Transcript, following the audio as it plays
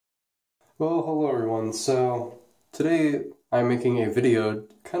Well, hello everyone. So today I'm making a video,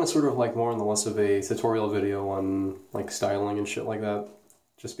 kind of sort of like more on the less of a tutorial video on like styling and shit like that,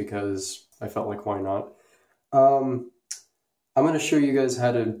 just because I felt like why not. I'm going to show you guys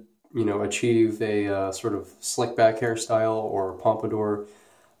how to, achieve a sort of slick back hairstyle or pompadour.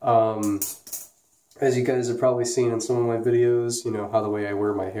 As you guys have probably seen in some of my videos, how the way I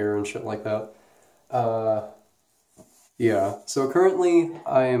wear my hair and shit like that. Yeah, so currently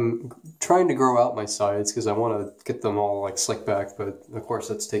I am trying to grow out my sides because I want to get them all like slick back, but of course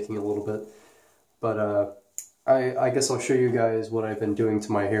that's taking a little bit. But I guess I'll show you guys what I've been doing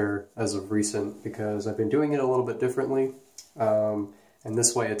to my hair as of recent, because I've been doing it a little bit differently, and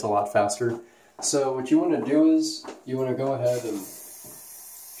this way it's a lot faster. So what you want to do is you want to go ahead and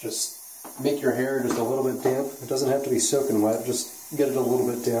just make your hair just a little bit damp. It doesn't have to be soaking wet, just get it a little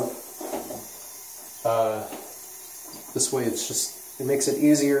bit damp. This way it makes it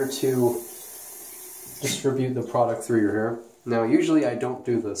easier to distribute the product through your hair. Now usually I don't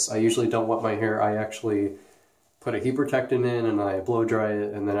do this. I usually don't wet my hair. I actually put a heat protectant in and I blow dry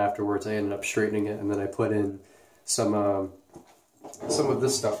it, and then afterwards I ended up straightening it, and then I put in some of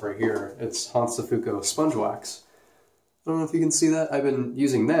this stuff right here. It's Hanz De Fuko sponge wax. I don't know if you can see that. I've been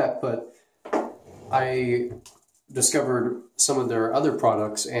using that, but I discovered some of their other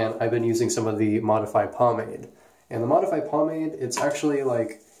products and I've been using some of the modified pomade. And the modified pomade, it's actually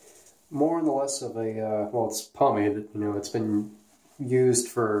like more or less of a, well, it's pomade, it's been used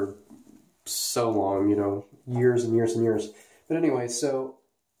for so long, years and years and years. But anyway, so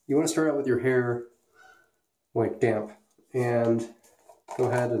you want to start out with your hair like damp, and go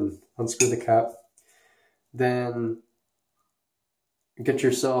ahead and unscrew the cap. Then get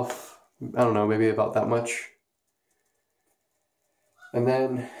yourself, I don't know, maybe about that much. And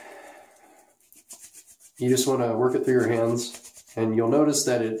then you just want to work it through your hands, and you'll notice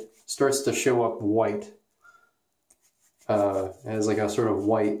that it starts to show up white. Has like a sort of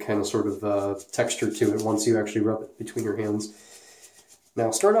white sort of texture to it once you actually rub it between your hands.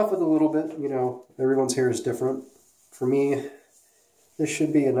 Now start off with a little bit, everyone's hair is different. For me, this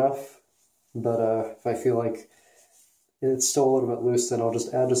should be enough, but if I feel like it's still a little bit loose, then I'll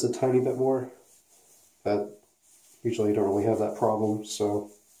just add just a tiny bit more. But usually I don't really have that problem, so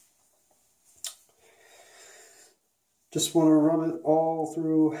just want to rub it all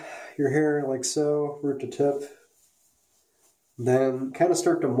through your hair like so, root to tip. Then kind of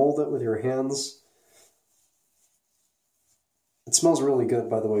start to mold it with your hands. It smells really good,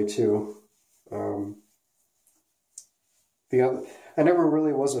 by the way, too. I never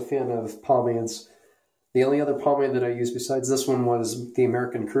really was a fan of pomades. The only other pomade that I used besides this one was the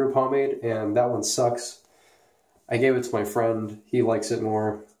American Crew pomade, and that one sucks. I gave it to my friend. He likes it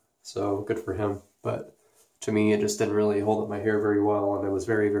more, so good for him. But to me, it just didn't really hold up my hair very well, and it was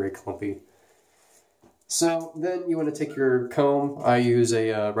very, very clumpy. So then you want to take your comb. I use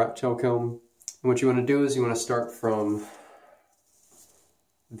a rat tail comb. And what you want to do is you want to start from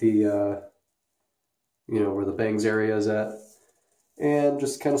the, where the bangs area is at, and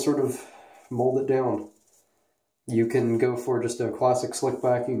just kind of sort of mold it down. You can go for just a classic slick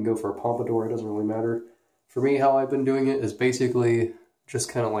back. You can go for a pompadour. It doesn't really matter. For me, how I've been doing it is basically just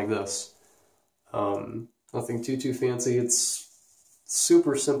kind of like this. Nothing too fancy. It's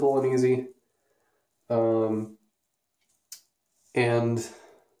super simple and easy. And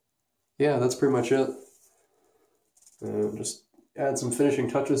yeah, that's pretty much it. Just add some finishing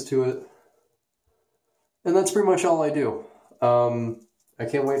touches to it. And that's pretty much all I do. I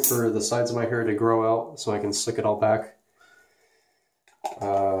can't wait for the sides of my hair to grow out so I can slick it all back.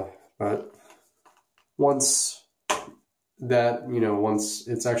 But once that, once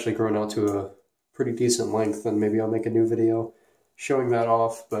it's actually grown out to a pretty decent length, then maybe I'll make a new video showing that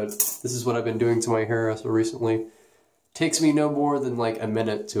off. But this is what I've been doing to my hair as of recently. Takes me no more than like a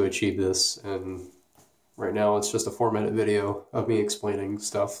minute to achieve this, and right now it's just a 4-minute video of me explaining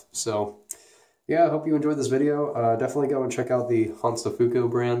stuff. So yeah, I hope you enjoyed this video. Definitely go and check out the Hanz De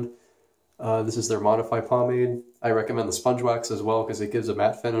Fuko brand. This is their modified pomade. I recommend the sponge wax as well because it gives a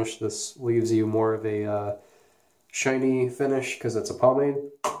matte finish. This leaves you more of a shiny finish because it's a pomade.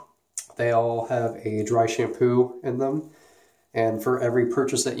 They all have a dry shampoo in them, and for every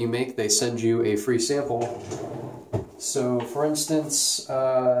purchase that you make, they send you a free sample. So for instance,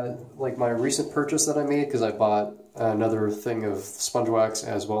 like my recent purchase that I made, because I bought another thing of sponge wax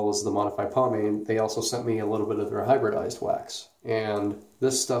as well as the modified pomade, they also sent me a little bit of their hybridized wax. And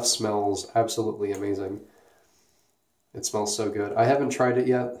this stuff smells absolutely amazing. It smells so good. I haven't tried it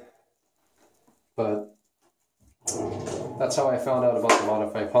yet, but that's how I found out about the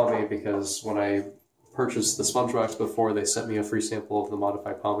modified pomade, because when I purchased the sponge wax before, they sent me a free sample of the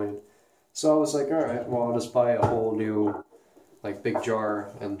modified pomade. So I was like, alright, well, I'll just buy a whole new, like, big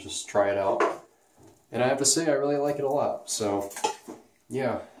jar and just try it out. And I have to say, I really like it a lot. So,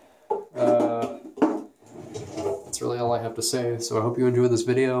 yeah. That's really all I have to say. So I hope you enjoyed this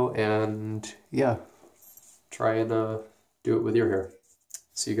video, and yeah, try and do it with your hair.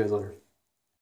 See you guys later.